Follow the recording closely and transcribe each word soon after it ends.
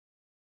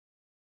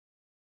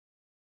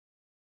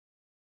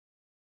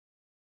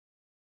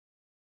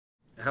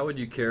How would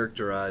you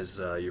characterize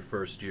your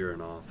first year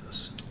in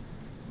office?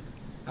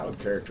 I would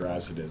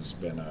characterize it as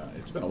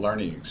it's been a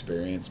learning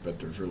experience, but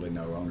there's really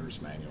no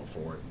owner's manual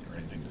for it or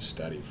anything to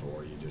study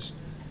for.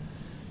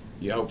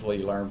 You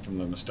hopefully learn from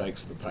the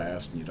mistakes of the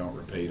past and you don't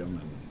repeat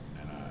them.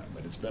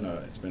 But it's been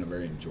a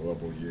very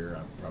enjoyable year.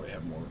 I've probably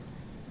had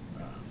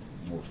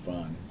more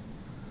fun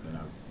than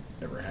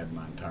I've ever had in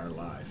my entire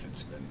life.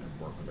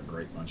 I've worked with a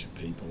great bunch of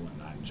people,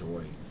 and I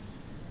enjoy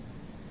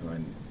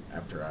when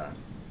after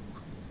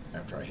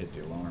I hit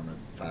the alarm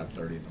at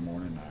 5:30 in the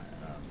morning,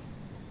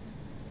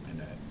 and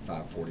then at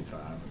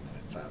 5:45, and then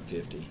at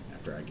 5:50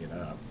 after I get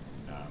up.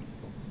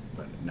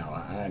 But no,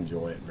 I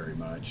enjoy it very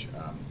much.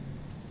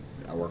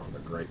 I work with a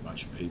great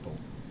bunch of people,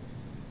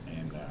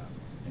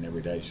 and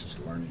every day is just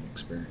a learning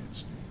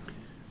experience.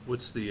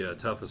 What's the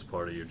toughest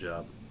part of your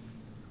job?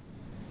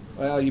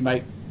 Well, you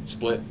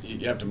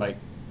have to make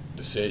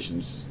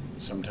decisions.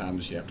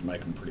 Sometimes you have to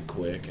make them pretty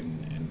quick,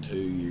 and two,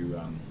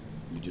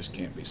 you just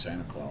can't be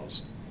Santa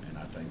Claus. And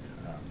I think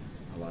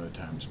a lot of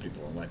times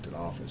people elected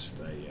office,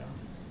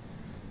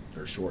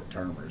 they're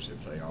short-termers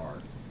if they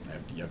are.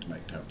 You have to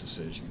make tough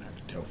decisions. I have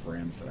to tell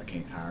friends that I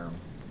can't hire them,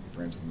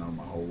 friends I've known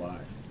my whole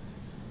life,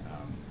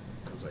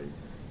 because they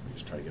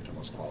just try to get the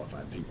most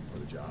qualified people for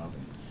the job.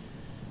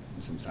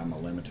 And since I'm a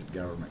limited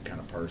government kind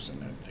of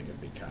person, I think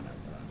it'd be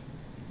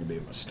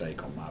a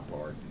mistake on my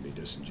part and be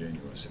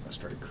disingenuous if I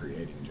started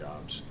creating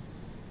jobs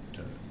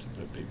to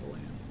put people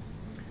in.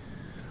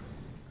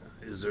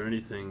 Is there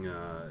anything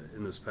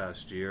in this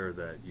past year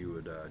that you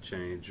would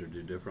change or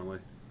do differently?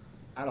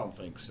 I don't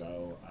think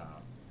so.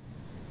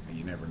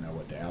 You never know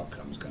what the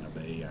outcome's going to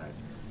be.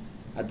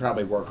 I'd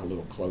probably work a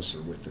little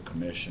closer with the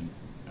commission.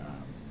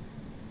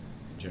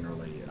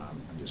 Generally,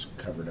 I'm just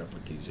covered up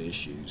with these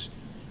issues,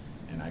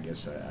 and I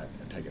guess I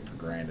take it for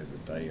granted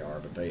that they are,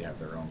 but they have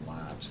their own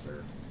lives.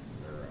 They're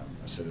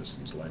a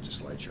citizens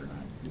legislature, and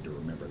I need to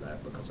remember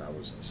that because I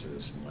was a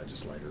citizen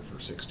legislator for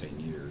 16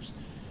 years,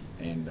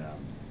 and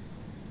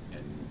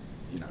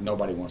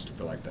nobody wants to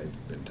feel like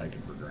they've been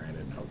taken for granted,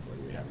 and hopefully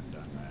we haven't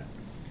done that.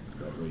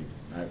 But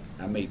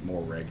I meet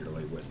more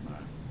regularly with my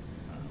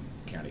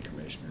county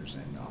commissioners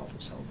and the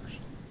office holders.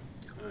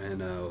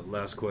 And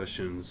last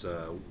questions,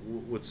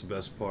 what's the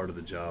best part of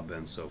the job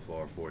been so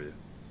far for you?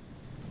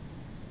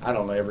 I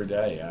don't know, every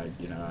day.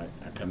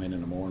 I come in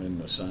the morning,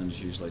 the sun's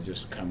usually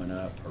just coming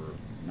up or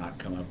not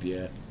come up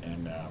yet,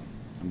 and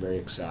I'm very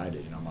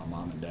excited. My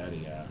mom and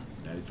daddy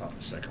fought in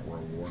the Second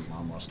World War, and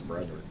Mom lost a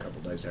brother a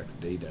couple days after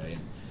D-Day,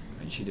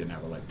 and she didn't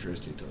have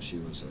electricity until she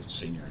was a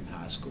senior in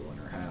high school in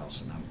her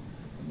house, and I'm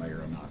the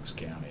mayor of Knox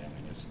County. I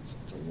mean, it's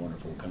a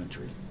wonderful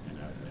country, and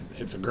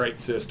it's a great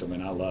system,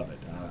 and I love it.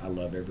 I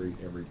love every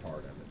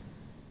part of it.